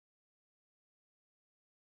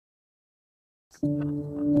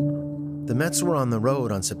The Mets were on the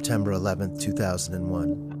road on September 11,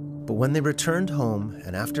 2001. But when they returned home,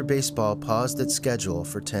 and after baseball paused its schedule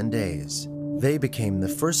for 10 days, they became the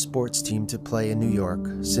first sports team to play in New York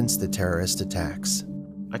since the terrorist attacks.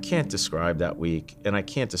 I can't describe that week, and I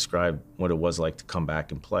can't describe what it was like to come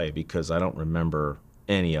back and play because I don't remember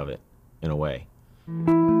any of it, in a way.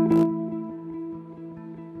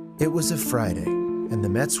 It was a Friday, and the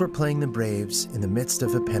Mets were playing the Braves in the midst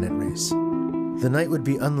of a pennant race. The night would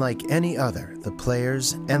be unlike any other the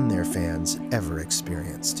players and their fans ever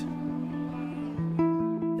experienced.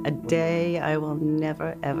 A day I will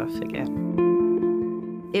never, ever forget.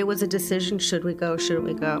 It was a decision, should we go, shouldn't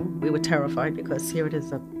we go? We were terrified because here it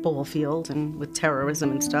is a ball field and with terrorism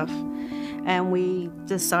and stuff. And we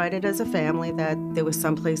decided as a family that there was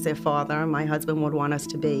someplace their father and my husband would want us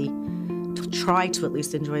to be, to try to at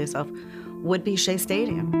least enjoy yourself, would be Shea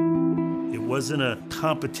Stadium. It wasn't a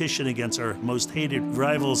competition against our most hated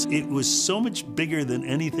rivals. It was so much bigger than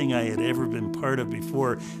anything I had ever been part of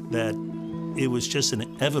before that it was just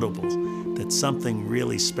inevitable that something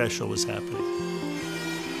really special was happening.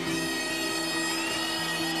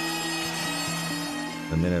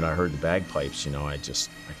 The minute I heard the bagpipes, you know, I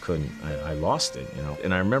lost it, you know.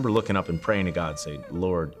 And I remember looking up and praying to God, saying,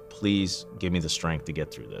 Lord, please give me the strength to get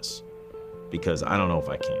through this, because I don't know if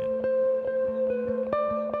I can.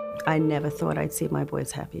 I never thought I'd see my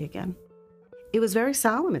boys happy again. It was very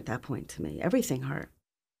solemn at that point to me. Everything hurt.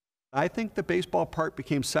 I think the baseball part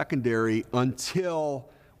became secondary until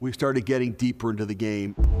we started getting deeper into the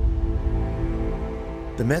game.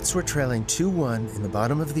 The Mets were trailing 2-1 in the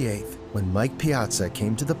bottom of the 8th when Mike Piazza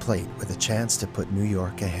came to the plate with a chance to put New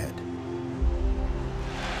York ahead.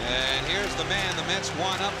 And here's the man the Mets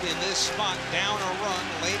want up in this spot, down a run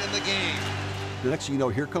late in the game. The next thing you know,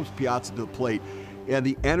 here comes Piazza to the plate, and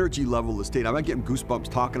the energy level of the stadium, I'm not getting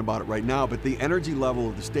goosebumps talking about it right now, but the energy level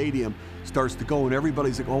of the stadium starts to go, and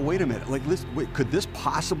everybody's like, oh, wait a minute, like, wait, could this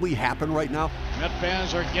possibly happen right now? Met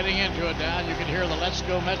fans are getting into it now. You can hear the Let's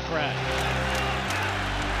Go Met cry.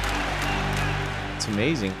 It's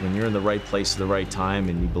amazing when you're in the right place at the right time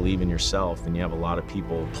and you believe in yourself and you have a lot of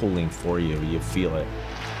people pulling for you, you feel it.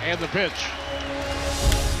 And the pitch.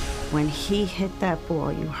 When he hit that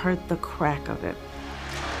ball, you heard the crack of it.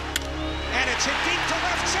 And it's hit deep to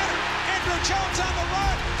left center. Andrew Jones on the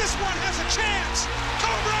run. This one has a chance.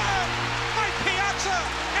 Home run! Mike Piazza,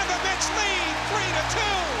 and the Mets lead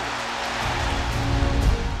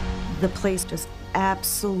 3-2. The place just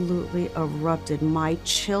absolutely erupted. My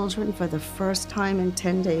children, for the first time in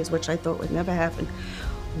 10 days, which I thought would never happen,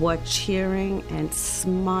 were cheering and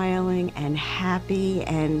smiling and happy,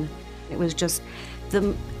 and it was just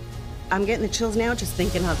I'm getting the chills now just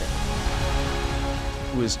thinking of it.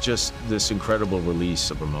 It was just this incredible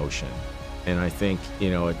release of emotion. And I think,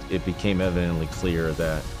 you know, it became evidently clear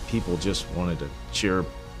that people just wanted to cheer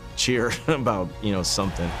about, you know,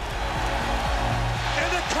 something.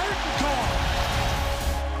 And the curtain call.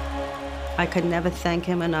 I could never thank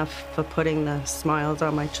him enough for putting the smiles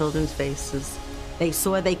on my children's faces. They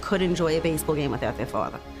saw they could enjoy a baseball game without their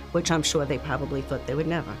father, which I'm sure they probably thought they would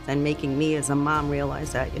never. And making me as a mom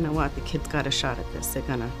realize that, you know what, the kid's got a shot at this. They're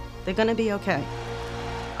gonna be okay.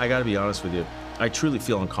 I gotta be honest with you, I truly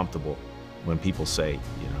feel uncomfortable when people say,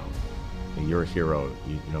 you know, you're a hero,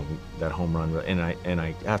 you know, that home run, and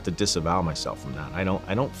I have to disavow myself from that. I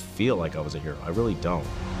don't feel like I was a hero. I really don't.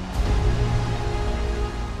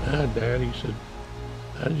 Dad, he said,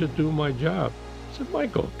 I'm just doing my job. I said,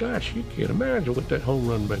 Michael, gosh, you can't imagine what that home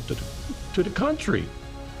run meant to the country.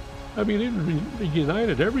 I mean, it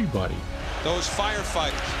united everybody. Those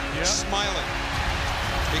firefighters smiling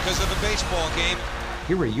because of a baseball game.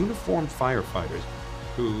 Here are uniformed firefighters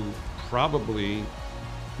who probably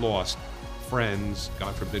lost friends,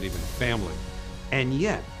 God forbid even family. And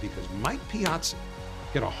yet, because Mike Piazza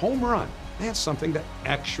hit a home run, they had something to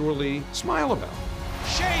actually smile about.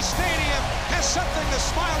 Shea Stadium has something to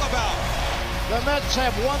smile about. The Mets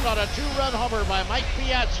have won on a 2-run homer by Mike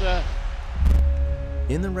Piazza.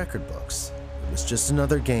 In the record books, it was just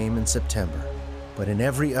another game in September. But in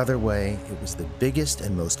every other way, it was the biggest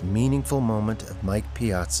and most meaningful moment of Mike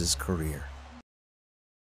Piazza's career.